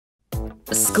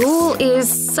School is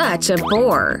such a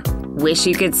bore. Wish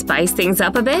you could spice things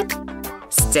up a bit?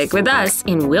 Stick with us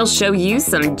and we'll show you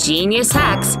some genius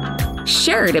hacks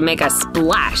sure to make a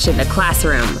splash in the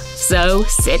classroom. So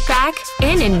sit back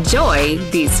and enjoy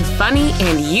these funny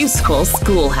and useful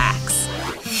school hacks.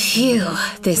 Phew,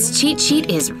 this cheat sheet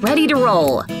is ready to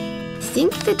roll.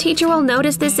 Think the teacher will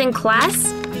notice this in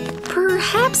class?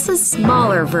 Perhaps a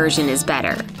smaller version is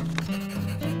better.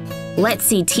 Let's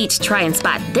see Teach try and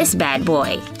spot this bad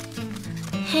boy.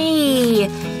 Hey,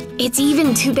 it's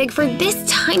even too big for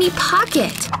this tiny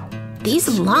pocket.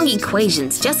 These long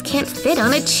equations just can't fit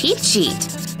on a cheat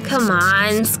sheet. Come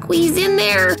on, squeeze in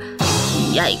there.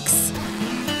 Yikes.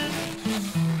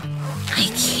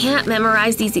 I can't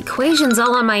memorize these equations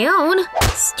all on my own.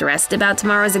 Stressed about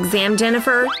tomorrow's exam,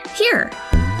 Jennifer? Here.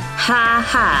 Ha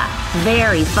ha,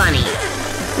 very funny.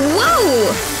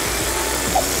 Whoa!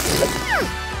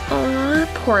 Aw,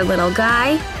 poor little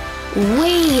guy.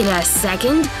 Wait a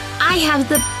second, I have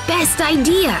the best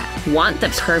idea. Want the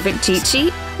perfect cheat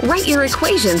sheet? Write your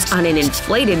equations on an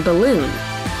inflated balloon.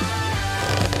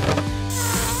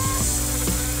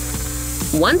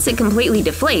 Once it completely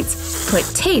deflates, put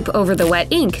tape over the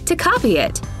wet ink to copy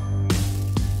it.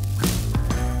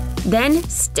 Then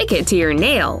stick it to your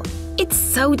nail. It's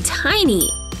so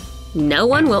tiny. No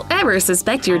one will ever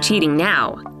suspect you're cheating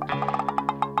now.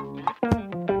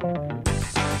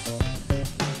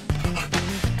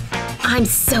 I'm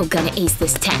so gonna ace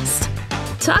this test.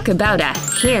 Talk about a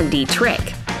handy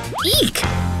trick. Eek!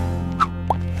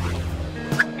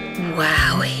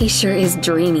 Wow, he sure is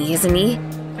dreamy, isn't he?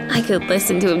 I could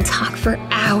listen to him talk for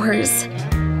hours.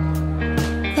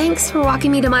 Thanks for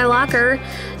walking me to my locker.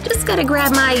 Just gotta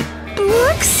grab my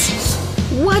books.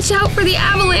 Watch out for the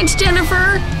avalanche,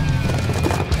 Jennifer!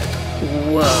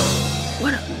 Whoa,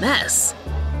 what a mess.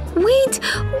 Wait,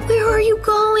 where are you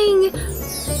going?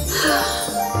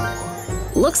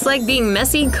 Looks like being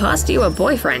messy cost you a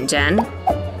boyfriend, Jen.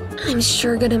 I'm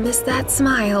sure gonna miss that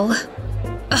smile.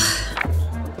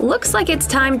 Ugh. Looks like it's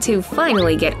time to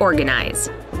finally get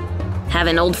organized. Have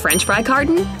an old French fry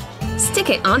carton? Stick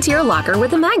it onto your locker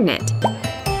with a magnet.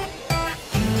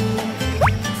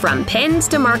 From pens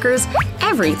to markers,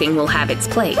 everything will have its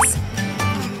place.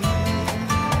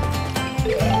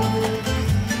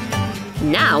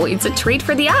 Now it's a treat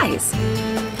for the eyes.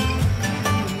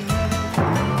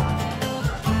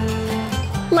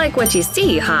 Like what you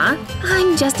see, huh?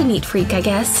 I'm just a neat freak, I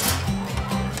guess.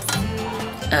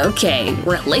 Okay,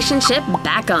 relationship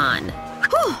back on.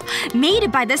 Whew, made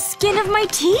it by the skin of my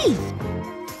teeth.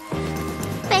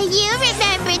 But you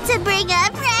remembered to bring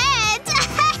a friend!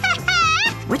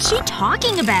 What's she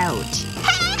talking about?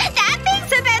 That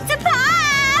thing's about to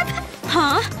pop!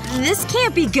 Huh? This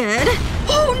can't be good.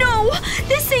 Oh no!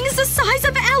 This thing's the size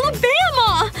of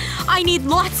Alabama! I need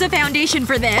lots of foundation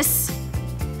for this.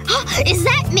 Is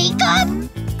that makeup?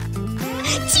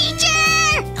 Teacher!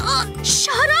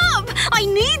 Shut up! I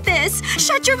need this!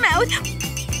 Shut your mouth!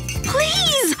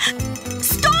 Please!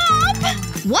 Stop!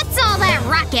 What's all that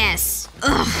ruckus?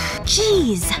 Ugh,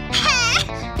 jeez.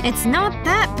 It's not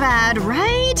that bad,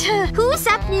 right? Who's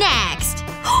up next?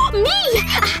 Me!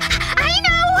 I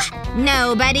know!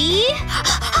 Nobody?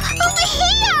 Over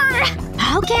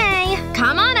here! Okay,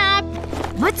 come on up.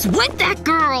 What's with that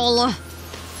girl?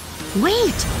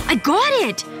 Wait, I got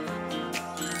it!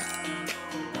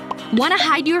 Wanna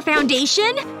hide your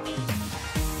foundation?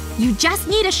 You just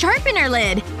need a sharpener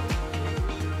lid.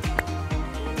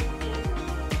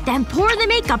 Then pour the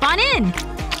makeup on in.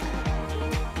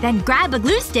 Then grab a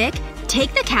glue stick,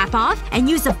 take the cap off, and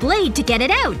use a blade to get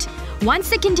it out. Once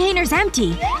the container's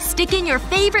empty, stick in your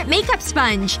favorite makeup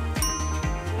sponge.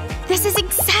 This is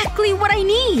exactly what I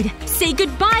need! Say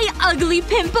goodbye, ugly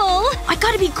pimple! I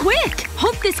gotta be quick!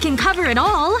 Hope this can cover it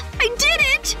all. I did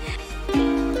it!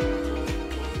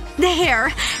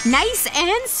 There. Nice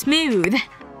and smooth.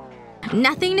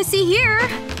 Nothing to see here.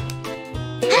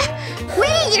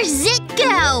 Where did your zit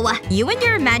go? You and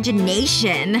your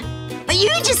imagination. You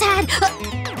just had…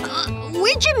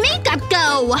 where'd your makeup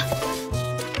go?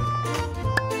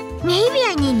 Maybe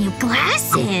I need new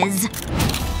glasses.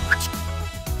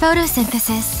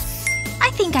 Photosynthesis. I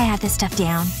think I have this stuff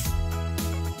down.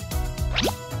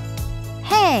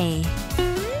 Hey.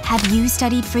 Have you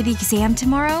studied for the exam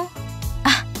tomorrow?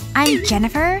 I'm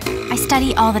Jennifer. I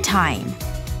study all the time.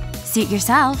 Suit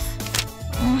yourself.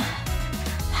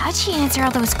 How'd she answer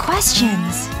all those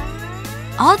questions?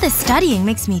 All this studying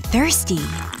makes me thirsty.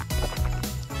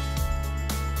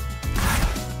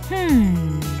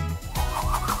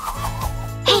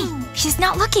 Hey, she's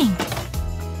not looking.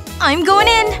 I'm going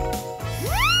in.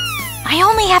 I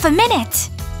only have a minute.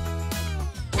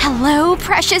 Hello,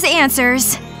 precious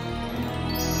answers.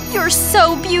 You're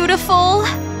so beautiful.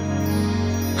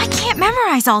 I can't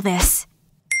memorize all this.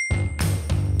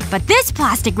 But this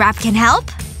plastic wrap can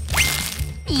help.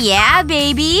 Yeah,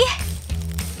 baby.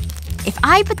 If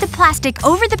I put the plastic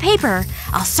over the paper,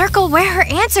 I'll circle where her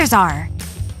answers are.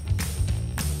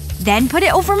 Then put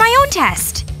it over my own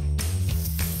test.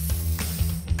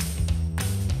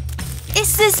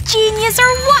 Is this genius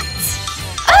or what?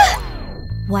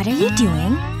 What are you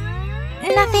doing?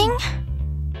 Nothing.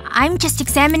 I'm just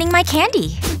examining my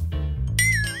candy.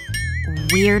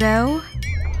 Weirdo.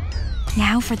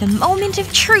 Now for the moment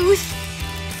of truth.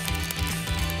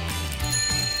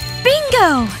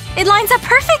 Bingo! It lines up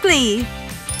perfectly!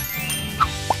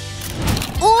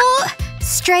 Ooh!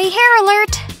 Stray hair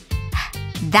alert!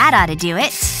 That ought to do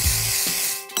it.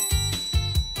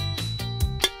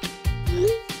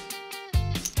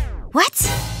 What?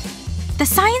 The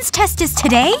science test is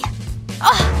today?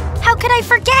 Oh, how could I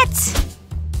forget?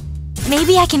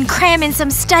 Maybe I can cram in some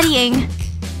studying.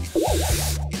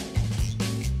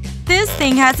 This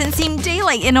thing hasn't seen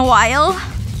daylight in a while.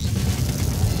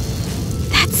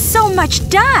 That's so much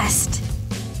dust!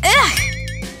 Ugh!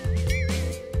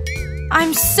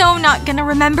 I'm so not gonna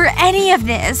remember any of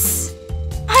this.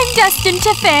 I'm destined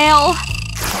to fail.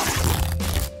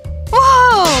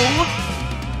 Whoa!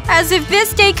 As if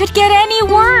this day could get any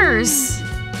worse.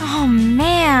 Oh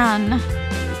man.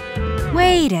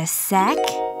 Wait a sec.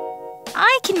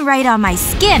 I can write on my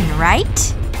skin,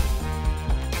 right?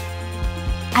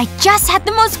 I just had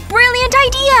the most brilliant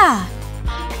idea!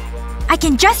 I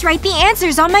can just write the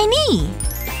answers on my knee.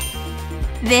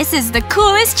 This is the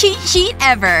coolest cheat sheet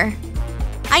ever.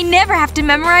 I never have to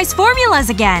memorize formulas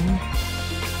again.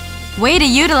 Way to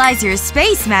utilize your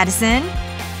space, Madison.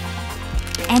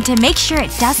 And to make sure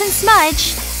it doesn't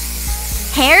smudge,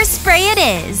 hairspray it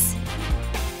is.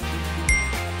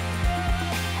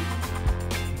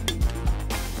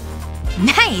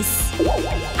 Nice!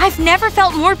 I've never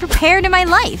felt more prepared in my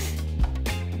life.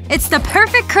 It's the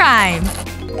perfect crime.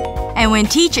 And when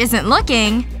Teach isn't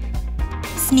looking,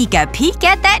 sneak a peek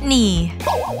at that knee.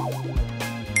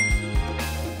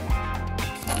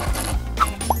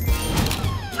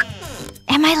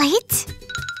 Am I late?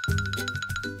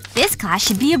 This class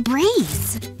should be a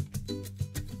breeze.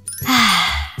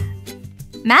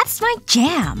 Math's my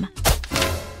jam.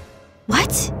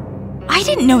 What? I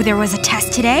didn't know there was a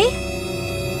test today.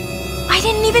 I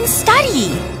didn't even study.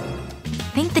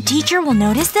 Think the teacher will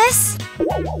notice this?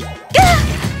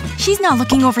 She's not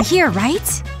looking over here,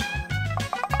 right?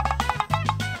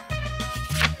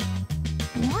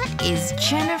 What is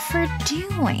Jennifer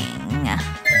doing?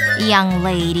 Young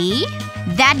lady?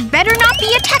 That better not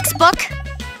be a textbook!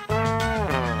 Well,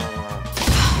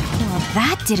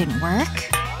 that didn't work.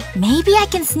 Maybe I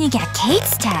can sneak at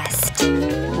Kate's test.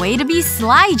 Way to be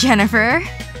sly, Jennifer.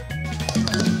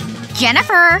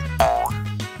 Jennifer!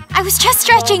 I was just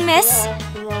stretching, miss.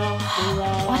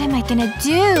 What am I gonna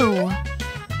do?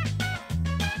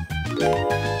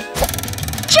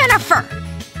 Jennifer!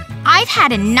 I've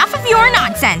had enough of your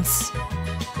nonsense.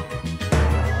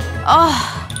 Oh,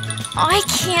 I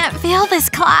can't fail this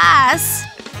class.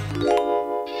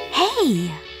 Hey,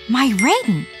 my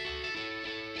ring.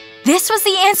 This was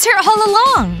the answer all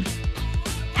along.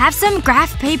 Have some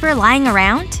graph paper lying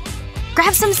around?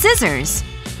 Grab some scissors.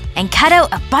 And cut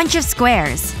out a bunch of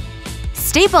squares.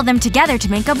 Staple them together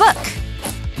to make a book.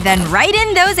 Then write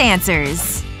in those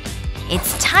answers.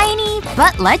 It's tiny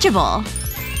but legible.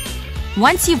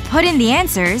 Once you've put in the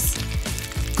answers,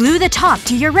 glue the top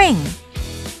to your ring.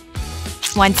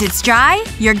 Once it's dry,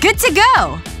 you're good to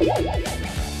go!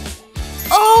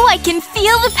 Oh, I can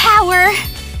feel the power!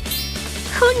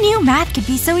 Who knew math could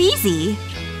be so easy?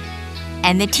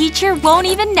 And the teacher won't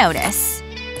even notice.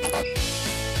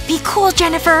 Be cool,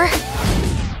 Jennifer.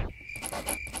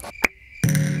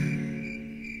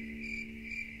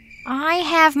 I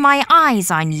have my eyes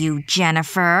on you,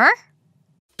 Jennifer.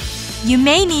 You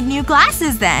may need new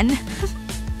glasses then.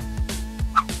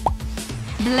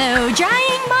 Blow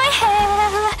drying my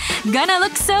hair. Gonna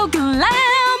look so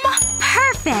glam.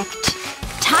 Perfect.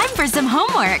 Time for some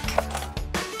homework.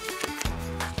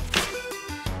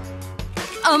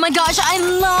 Oh my gosh, I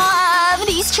love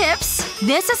these chips!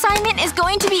 This assignment is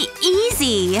going to be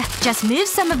easy. Just move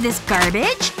some of this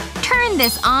garbage. Turn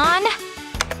this on.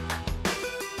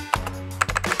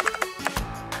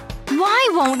 Why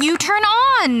won't you turn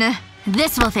on?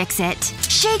 This will fix it.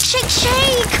 Shake, shake,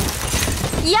 shake!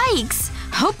 Yikes.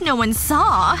 Hope no one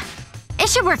saw. It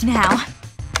should work now.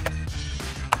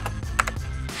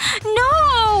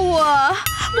 No!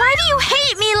 Why do you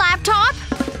hate me, laptop?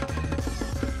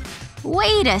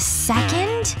 Wait a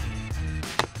second.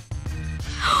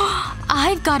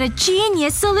 I've got a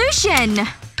genius solution!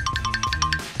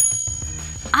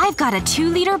 I've got a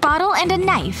 2-liter bottle and a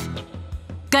knife.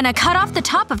 Gonna cut off the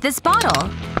top of this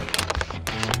bottle.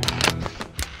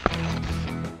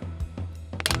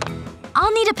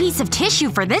 I'll need a piece of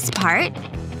tissue for this part.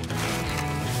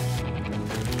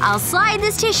 I'll slide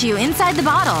this tissue inside the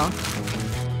bottle.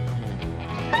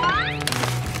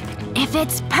 It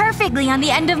fits perfectly on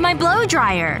the end of my blow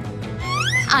dryer.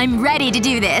 I'm ready to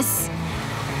do this.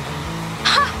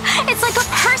 It's like a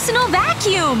personal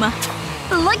vacuum!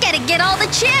 Look at it get all the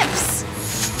chips!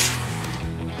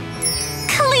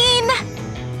 Clean!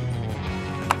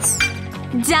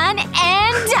 Done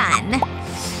and done!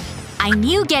 I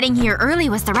knew getting here early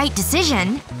was the right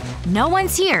decision. No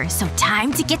one's here, so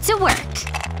time to get to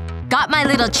work. Got my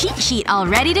little cheat sheet all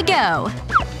ready to go.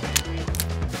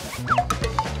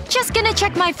 Just gonna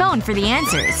check my phone for the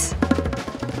answers.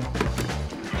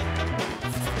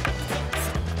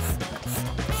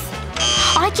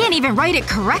 I can't even write it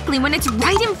correctly when it's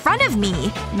right in front of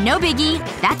me. No biggie.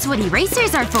 That's what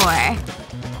erasers are for.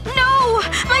 No!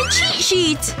 My cheat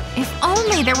sheet! If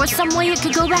only there was some way it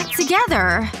could go back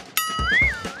together.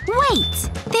 Wait!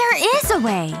 There is a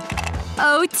way.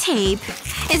 Oh, tape.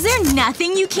 Is there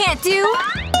nothing you can't do?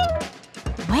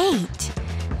 Wait.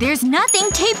 There's nothing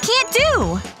tape can't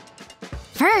do!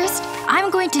 First, I'm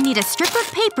going to need a strip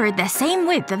of paper the same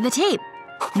width of the tape.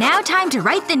 Now time to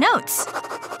write the notes.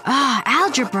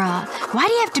 Algebra. Why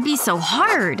do you have to be so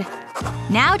hard?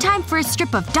 Now time for a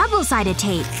strip of double-sided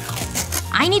tape.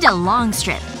 I need a long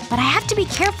strip, but I have to be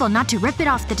careful not to rip it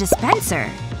off the dispenser.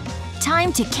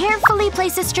 Time to carefully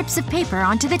place the strips of paper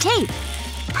onto the tape.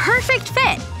 Perfect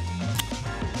fit!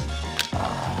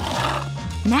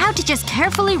 Now to just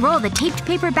carefully roll the taped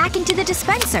paper back into the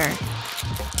dispenser.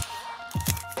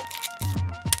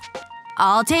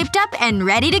 All taped up and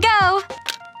ready to go!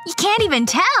 You can't even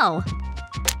tell!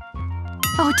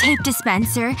 Oh, tape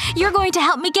dispenser, you're going to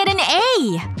help me get an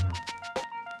A!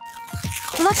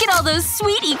 Look at all those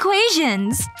sweet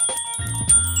equations!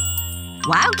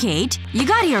 Wow, Kate. You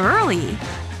got here early.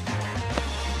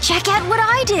 Check out what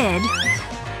I did!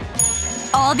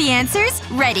 All the answers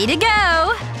ready to go!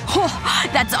 Oh,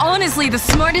 that's honestly the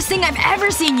smartest thing I've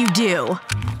ever seen you do!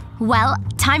 Well,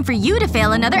 time for you to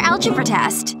fail another algebra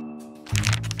test.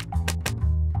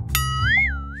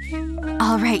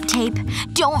 Alright, tape.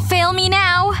 Don't fail me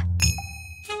now!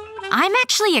 I'm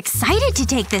actually excited to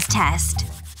take this test.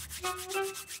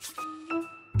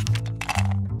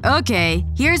 Okay,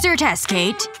 here's your test,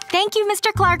 Kate. Thank you,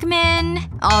 Mr. Clarkman.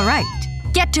 Alright,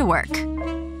 get to work.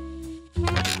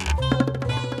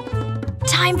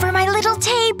 Time for my little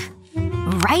tape!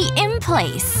 Right in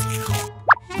place.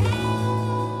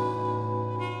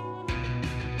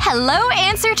 Hello,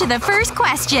 answer to the first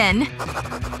question.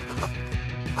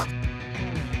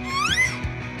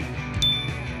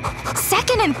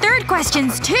 Second and third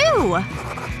questions, too!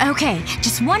 Okay,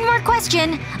 just one more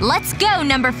question. Let's go,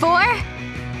 number 4.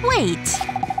 Wait.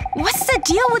 What's the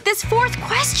deal with this 4th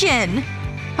question?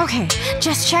 Okay,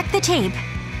 just check the tape.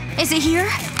 Is it here?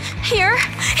 Here?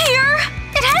 Here?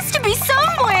 It has to be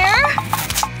somewhere!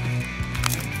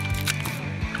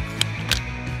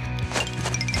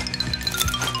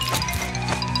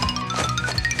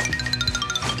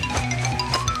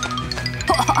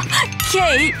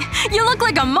 Kate, you look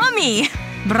like a mummy!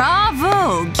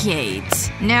 Bravo,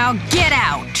 Kate. Now get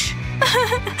out.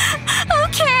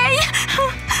 Okay.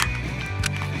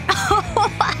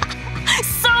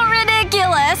 So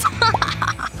ridiculous!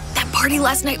 That party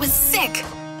last night was sick!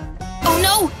 Oh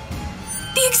no!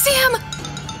 The exam!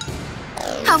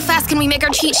 How fast can we make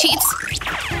our cheat sheets?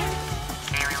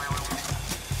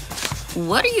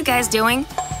 What are you guys doing?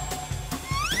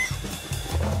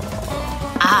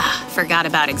 Ah, forgot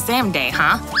about exam day,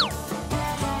 huh?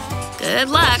 Good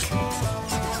luck.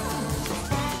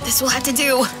 This will have to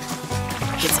do.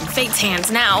 Get some Fate's hands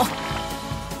now.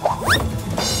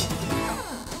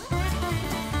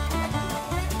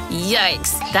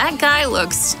 Yikes, that guy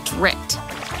looks strict.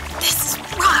 This is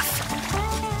rough.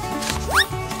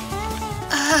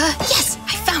 Yes,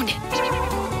 I found it.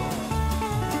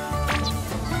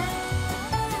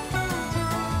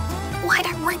 Why'd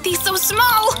I write these so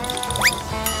small?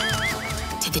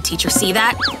 Did the teacher see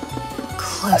that?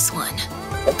 Close one.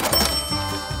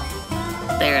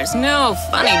 There's no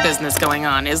funny business going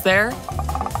on, is there?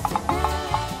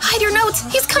 Hide your notes!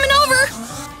 He's coming over!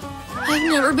 I've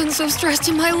never been so stressed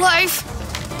in my life.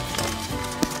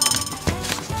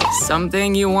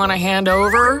 Something you want to hand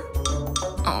over?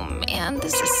 Oh man,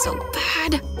 this is so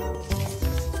bad.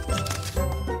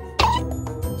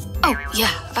 Oh,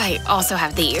 yeah, I also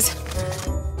have these.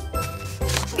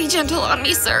 Be gentle on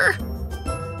me, sir.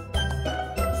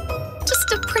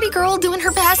 pretty girl doing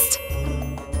her best.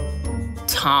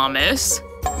 Thomas.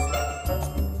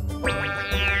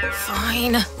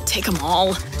 Fine, take them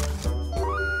all.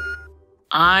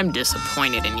 I'm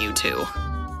disappointed in you two.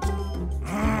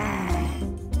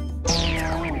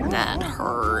 That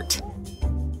hurt.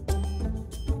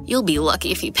 You'll be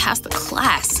lucky if you pass the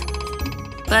class.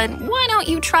 But why don't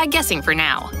you try guessing for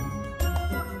now?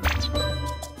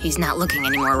 He's not looking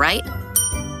anymore, right?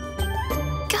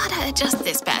 Gotta adjust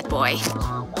this bad boy.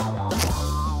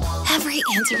 Every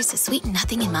answer's a sweet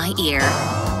nothing in my ear.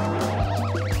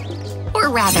 Or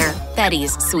rather,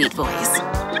 Betty's sweet voice.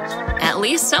 At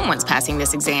least someone's passing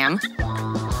this exam.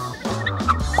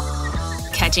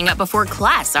 Catching up before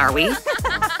class, are we?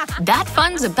 That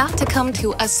fun's about to come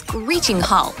to a screeching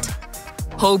halt.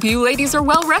 Hope you ladies are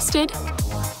well rested.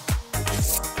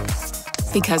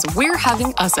 Because we're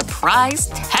having a surprise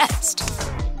test.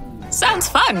 Sounds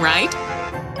fun, right?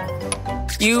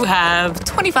 You have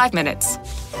 25 minutes.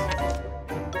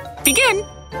 Begin!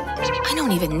 I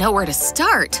don't even know where to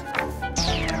start.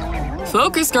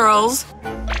 Focus, girls.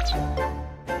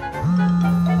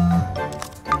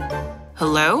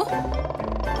 Hello?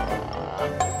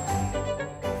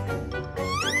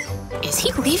 Is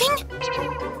he leaving?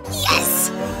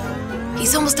 Yes!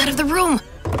 He's almost out of the room.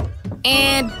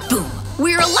 And boom,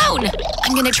 we're alone!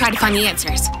 I'm gonna try to find the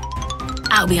answers.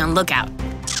 I'll be on lookout.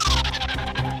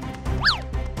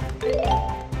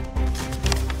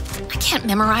 I can't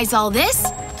memorize all this,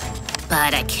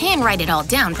 but I can write it all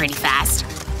down pretty fast.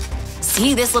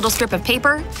 See this little strip of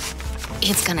paper?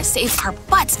 It's gonna save our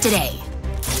butts today.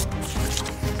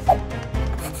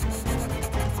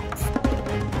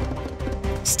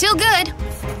 Still good.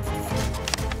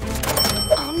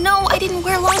 Oh no, I didn't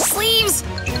wear long sleeves.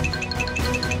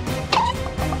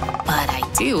 But I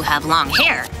do have long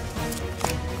hair.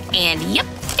 And yep,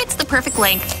 it's the perfect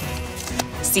length.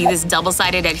 See this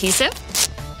double-sided adhesive?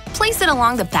 Place it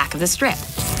along the back of the strip.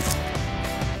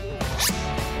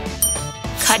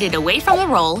 Cut it away from the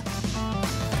roll.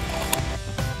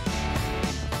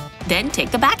 Then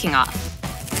take the backing off.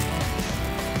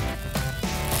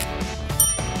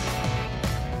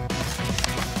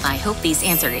 I hope these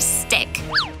answers stick.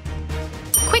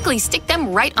 Quickly stick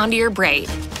them right onto your braid.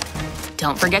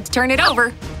 Don't forget to turn it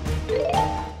over.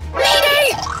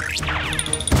 Mayday!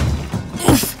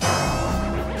 Oof.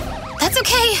 That's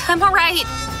okay, I'm alright.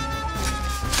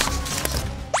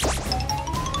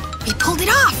 We pulled it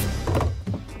off!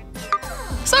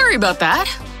 Sorry about that.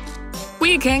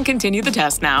 We can continue the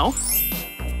test now.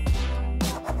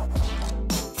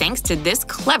 Thanks to this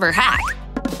clever hack,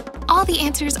 all the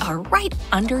answers are right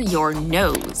under your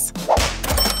nose.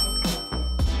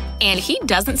 And he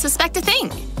doesn't suspect a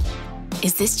thing.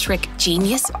 Is this trick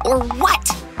genius or what?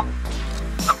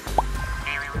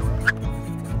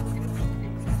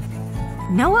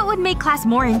 Know what would make class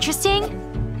more interesting?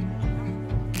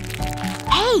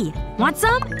 Hey, want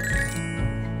some?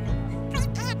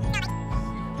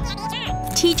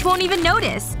 Teach won't even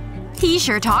notice. He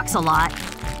sure talks a lot.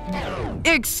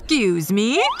 Excuse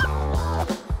me?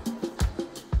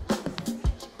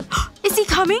 Is he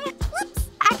coming?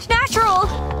 Act natural!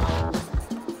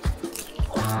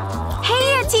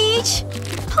 Hey, Teach!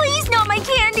 Please not my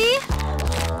candy!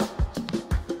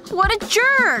 What a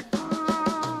jerk!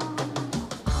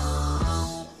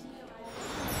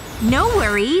 No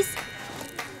worries.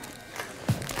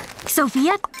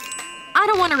 Sophia? I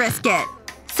don't want to risk it.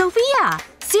 Sophia!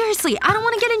 Seriously, I don't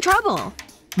want to get in trouble.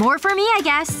 More for me, I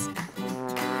guess.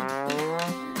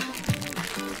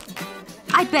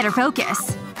 I'd better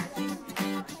focus.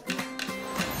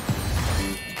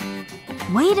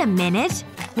 Wait a minute.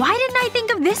 Why didn't I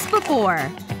think of this before?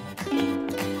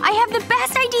 I have the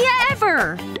best idea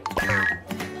ever!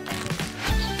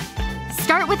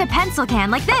 Start with a pencil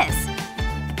can like this.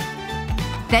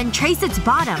 Then trace its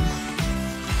bottom.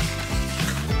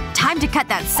 Time to cut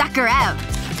that sucker out.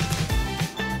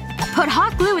 Put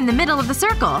hot glue in the middle of the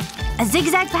circle. A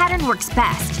zigzag pattern works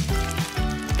best.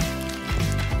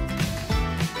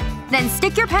 Then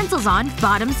stick your pencils on,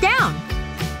 bottoms down.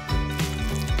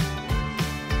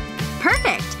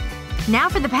 Perfect! Now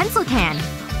for the pencil can.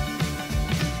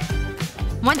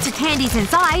 Once your candy's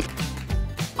inside,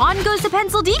 on goes the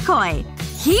pencil decoy.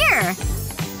 Here!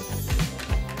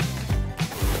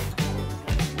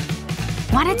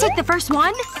 Wanna take the first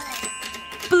one?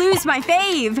 Blue's my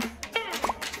fave!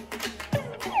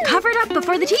 Cover it up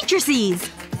before the teacher sees.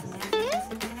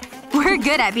 We're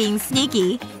good at being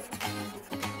sneaky.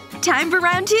 Time for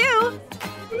round 2!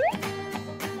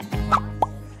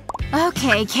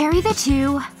 Okay, carry the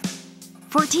 2.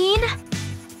 14?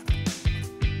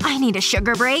 I need a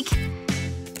sugar break.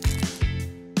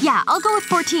 Yeah, I'll go with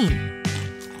 14.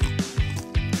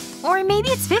 Or maybe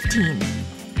it's 15.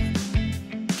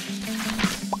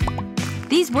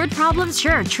 These word problems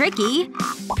sure are tricky.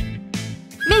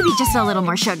 Maybe just a little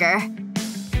more sugar.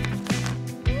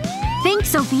 Think,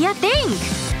 Sophia, think!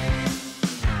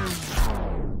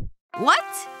 What?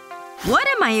 What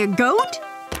am I, a goat?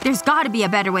 There's gotta be a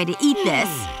better way to eat this.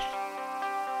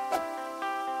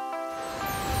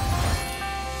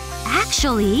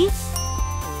 Actually…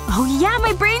 Oh yeah,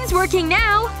 my brain's working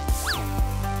now!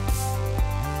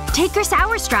 Take your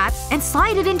sour strap and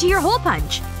slide it into your hole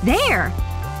punch. There!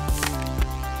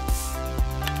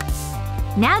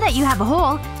 Now that you have a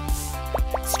hole,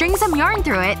 string some yarn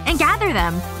through it and gather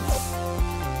them.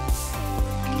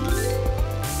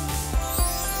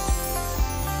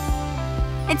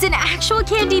 It's an actual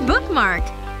candy bookmark!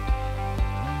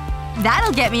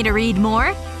 That'll get me to read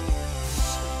more.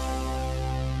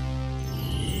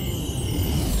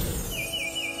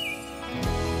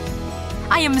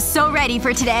 I am so ready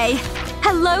for today.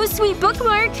 Hello, sweet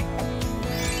bookmark!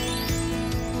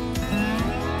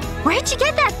 Where'd you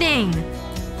get that thing?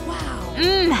 Wow.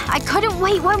 I couldn't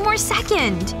wait one more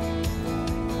second.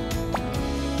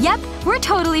 Yep, we're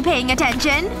totally paying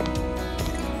attention.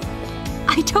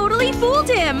 I totally fooled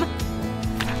him!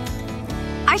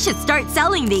 I should start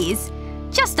selling these.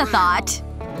 Just a thought.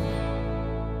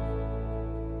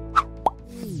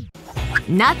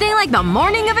 Nothing like the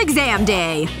morning of exam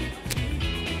day.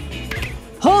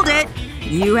 Hold it!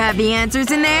 You have the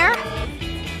answers in there?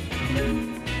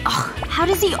 Ugh, how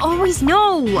does he always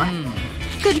know?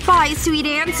 Goodbye, sweet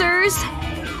answers.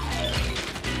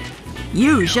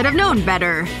 You should have known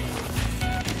better.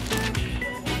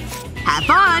 Have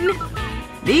fun!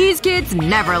 These kids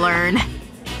never learn.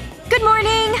 Good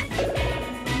morning!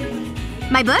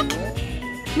 My book?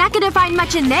 Not gonna find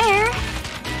much in there.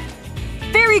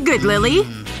 Very good, Lily.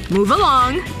 Move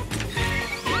along.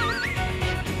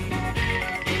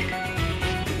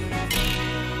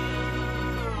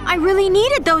 I really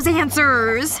needed those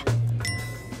answers.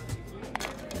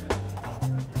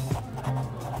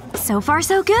 So far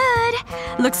so good.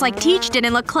 Looks like Teach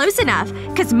didn't look close enough,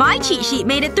 cause my cheat sheet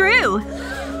made it through.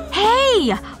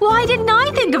 Hey! Why didn't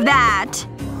I think of that?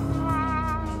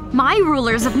 My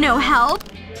ruler's of no help.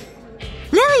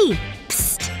 Lily!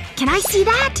 Psst! Can I see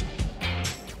that?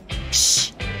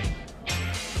 Shh!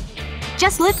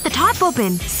 Just lift the top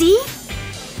open, see?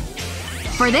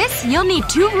 For this, you'll need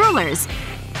 2 rulers.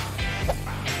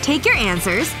 Take your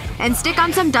answers and stick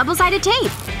on some double-sided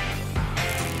tape.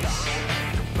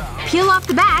 Peel off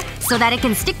the back so that it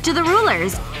can stick to the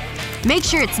rulers. Make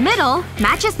sure its middle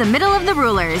matches the middle of the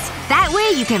rulers. That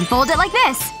way you can fold it like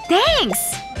this.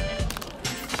 Thanks!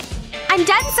 I'm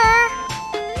done, sir!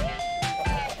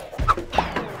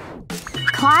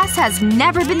 Class has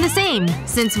never been the same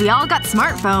since we all got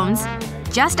smartphones.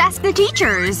 Just ask the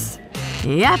teachers.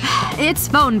 Yep, it's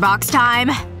phone box time.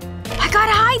 I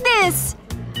gotta hide this!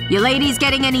 You ladies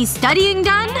getting any studying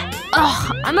done?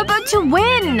 Ugh, I'm about to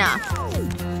win!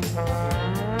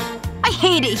 I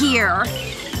hate it here.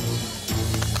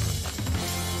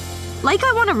 Like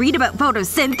I want to read about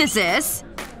photosynthesis.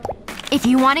 If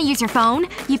you want to use your phone,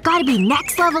 you've got to be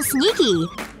next level sneaky.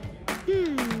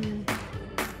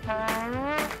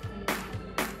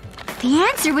 The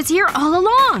answer was here all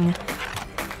along.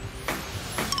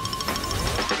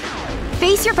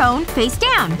 Face your phone face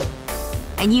down.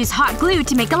 And use hot glue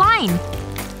to make a line.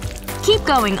 Keep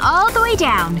going all the way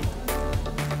down.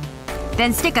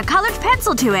 Then stick a colored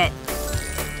pencil to it.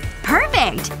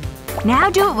 Perfect!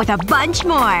 Now do it with a bunch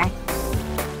more.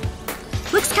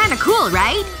 Looks kinda cool,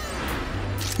 right?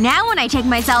 Now when I take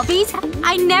my selfies,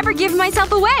 I never give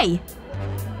myself away.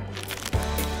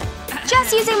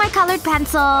 Just using my colored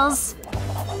pencils.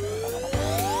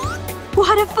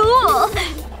 What a fool!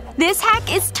 This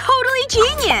hack is totally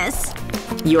genius!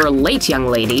 You're late, young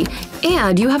lady.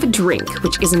 And you have a drink,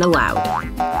 which isn't allowed.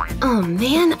 Oh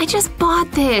man, I just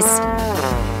bought this.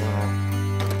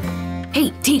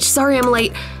 Hey, Teach, sorry I'm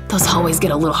late. Those hallways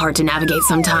get a little hard to navigate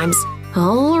sometimes.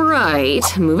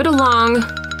 Alright, move it along.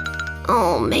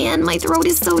 Oh man, my throat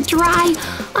is so dry.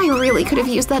 I really could have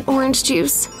used that orange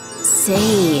juice.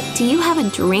 Say, do you have a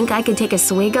drink I could take a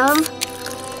swig of?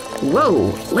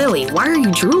 Whoa, Lily, why are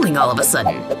you drooling all of a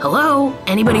sudden? Hello?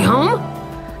 Anybody home?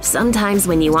 Sometimes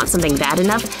when you want something bad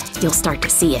enough, you'll start to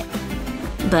see it.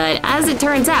 But as it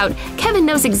turns out, Kevin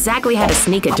knows exactly how to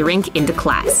sneak a drink into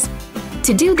class.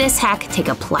 To do this hack, take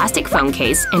a plastic phone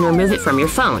case and remove it from your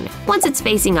phone. Once it's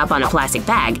facing up on a plastic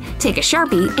bag, take a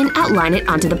Sharpie and outline it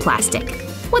onto the plastic.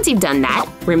 Once you've done that,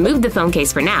 remove the phone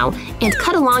case for now and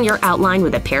cut along your outline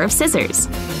with a pair of scissors.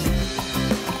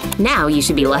 Now you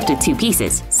should be left with 2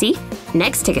 pieces, see?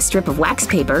 Next, take a strip of wax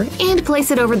paper and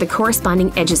place it over the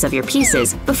corresponding edges of your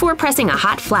pieces before pressing a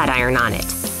hot flat iron on it.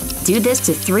 Do this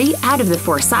to 3 out of the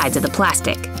 4 sides of the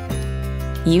plastic.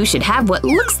 You should have what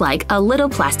looks like a little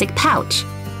plastic pouch.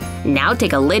 Now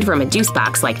take a lid from a juice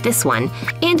box like this one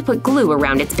and put glue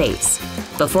around its base.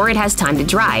 Before it has time to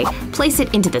dry, place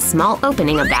it into the small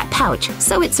opening of that pouch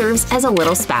so it serves as a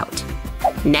little spout.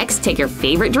 Next, take your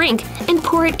favorite drink and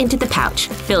pour it into the pouch,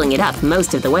 filling it up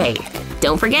most of the way.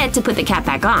 Don't forget to put the cap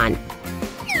back on.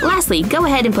 Lastly, go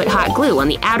ahead and put hot glue on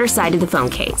the outer side of the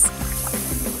phone case.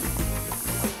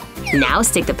 Now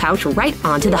stick the pouch right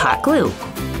onto the hot glue.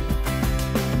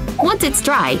 Once it's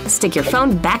dry, stick your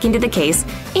phone back into the case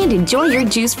and enjoy your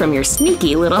juice from your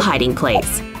sneaky little hiding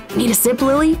place. Need a sip,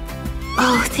 Lily?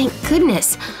 Oh, thank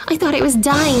goodness! I thought I was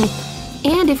dying.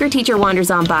 And if your teacher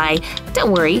wanders on by,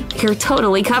 don't worry, you're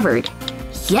totally covered.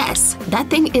 Yes,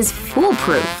 that thing is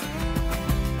foolproof.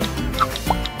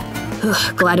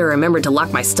 Ugh, glad I remembered to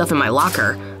lock my stuff in my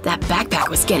locker. That backpack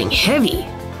was getting heavy.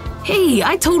 Hey,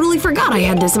 I totally forgot I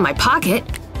had this in my pocket.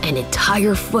 An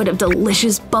entire foot of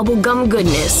delicious bubblegum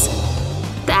goodness.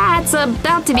 That's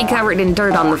about to be covered in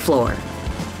dirt on the floor.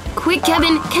 Quick,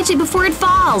 Kevin, catch it before it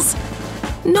falls!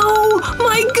 No,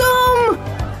 my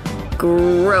gum!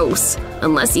 Gross.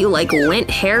 Unless you like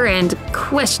lint hair and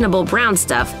questionable brown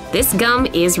stuff, this gum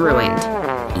is ruined.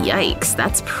 Yikes,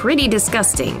 that's pretty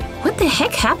disgusting. What the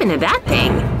heck happened to that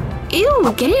thing?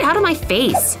 Ew, get it out of my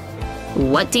face.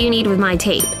 What do you need with my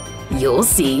tape? You'll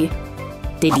see.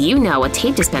 Did you know a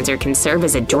tape dispenser can serve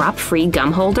as a drop-free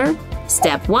gum holder?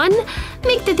 Step 1,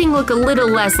 make the thing look a little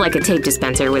less like a tape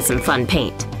dispenser with some fun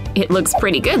paint. It looks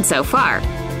pretty good so far.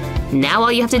 Now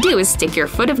all you have to do is stick your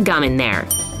foot of gum in there.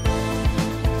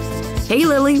 Hey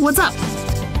Lily, what's up?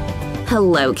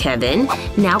 Hello, Kevin.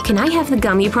 Now can I have the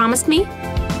gum you promised me?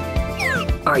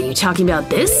 Are you talking about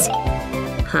this?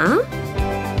 Huh?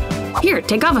 Here,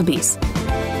 take off a piece.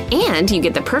 And you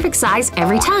get the perfect size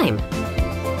every time.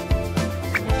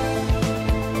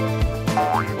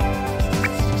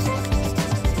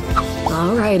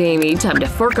 All right, Amy, time to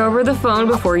fork over the phone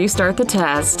before you start the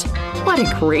test. What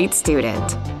a great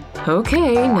student.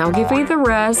 Okay, now give me the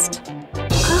rest.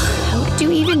 How do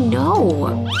you even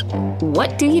know?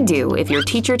 What do you do if your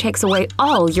teacher takes away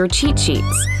all your cheat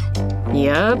sheets?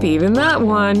 Yep, even that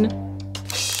one.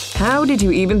 How did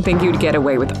you even think you'd get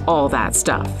away with all that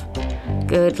stuff?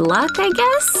 Good luck, I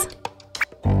guess?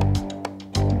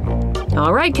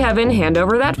 All right, Kevin, hand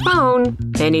over that phone.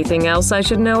 Anything else I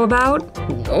should know about?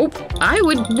 Nope, I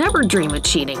would never dream of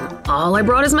cheating. All I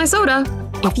brought is my soda.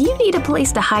 If you need a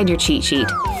place to hide your cheat sheet,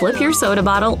 flip your soda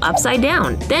bottle upside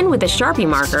down. Then with a Sharpie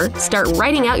marker, start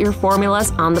writing out your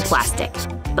formulas on the plastic.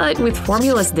 But with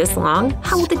formulas this long,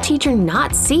 how will the teacher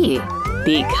not see?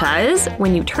 Because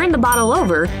when you turn the bottle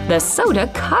over, the soda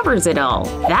covers it all.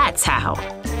 That's how.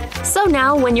 So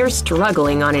now when you're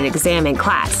struggling on an exam in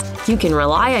class, you can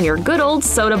rely on your good old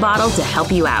soda bottle to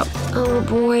help you out. Oh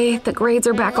boy, the grades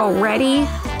are back already?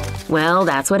 Well,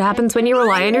 that's what happens when you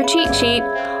rely on your cheat sheet.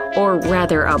 Or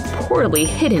rather, a poorly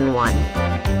hidden one.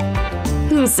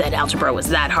 Who said algebra was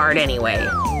that hard anyway?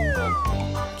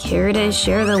 Care to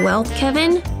share the wealth,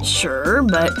 Kevin? Sure,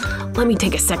 but let me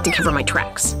take a sec to cover my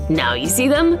tracks. Now you see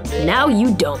them, now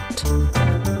you don't.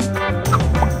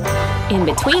 In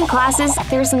between classes,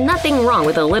 there's nothing wrong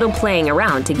with a little playing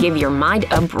around to give your mind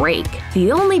a break.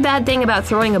 The only bad thing about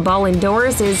throwing a ball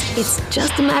indoors is it's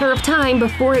just a matter of time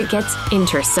before it gets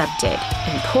intercepted.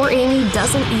 And poor Amy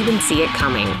doesn't even see it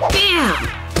coming. Bam!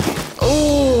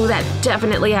 Oh, that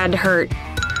definitely had to hurt.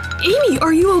 Amy,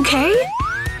 are you okay?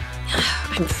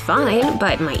 I'm fine,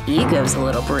 but my ego's a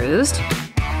little bruised.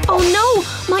 Oh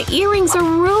no! My earrings are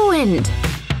ruined!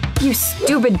 You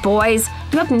stupid boys!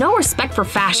 You have no respect for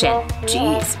fashion.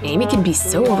 Jeez, Amy can be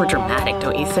so overdramatic,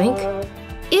 don't you think?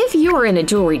 If you're in a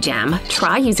jewelry jam,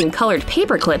 try using colored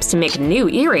paper clips to make new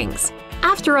earrings.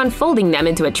 After unfolding them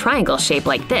into a triangle shape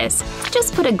like this,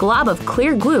 just put a glob of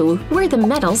clear glue where the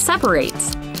metal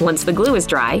separates. Once the glue is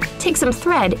dry, take some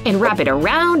thread and wrap it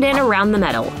around and around the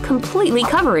metal, completely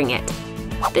covering it.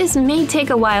 This may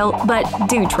take a while, but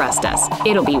do trust us,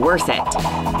 it'll be worth it.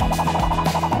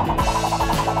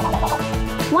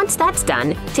 Once that's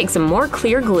done, take some more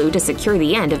clear glue to secure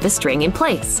the end of the string in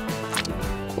place.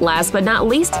 Last but not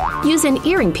least, use an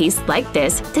earring piece like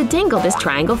this to dangle this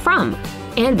triangle from.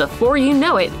 And before you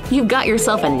know it, you've got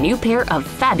yourself a new pair of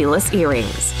fabulous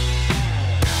earrings.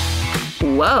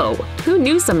 Whoa! Who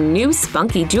knew some new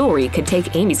spunky jewelry could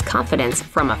take Amy's confidence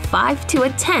from a 5 to a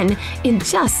 10 in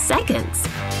just seconds?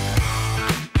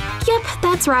 Yep,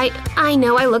 that's right. I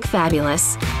know I look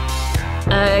fabulous.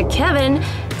 Kevin,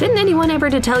 didn't anyone ever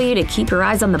tell you to keep your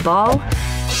eyes on the ball?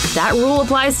 That rule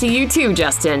applies to you too,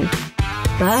 Justin.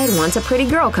 But once a pretty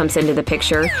girl comes into the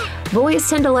picture, boys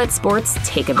tend to let sports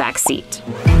take a back seat.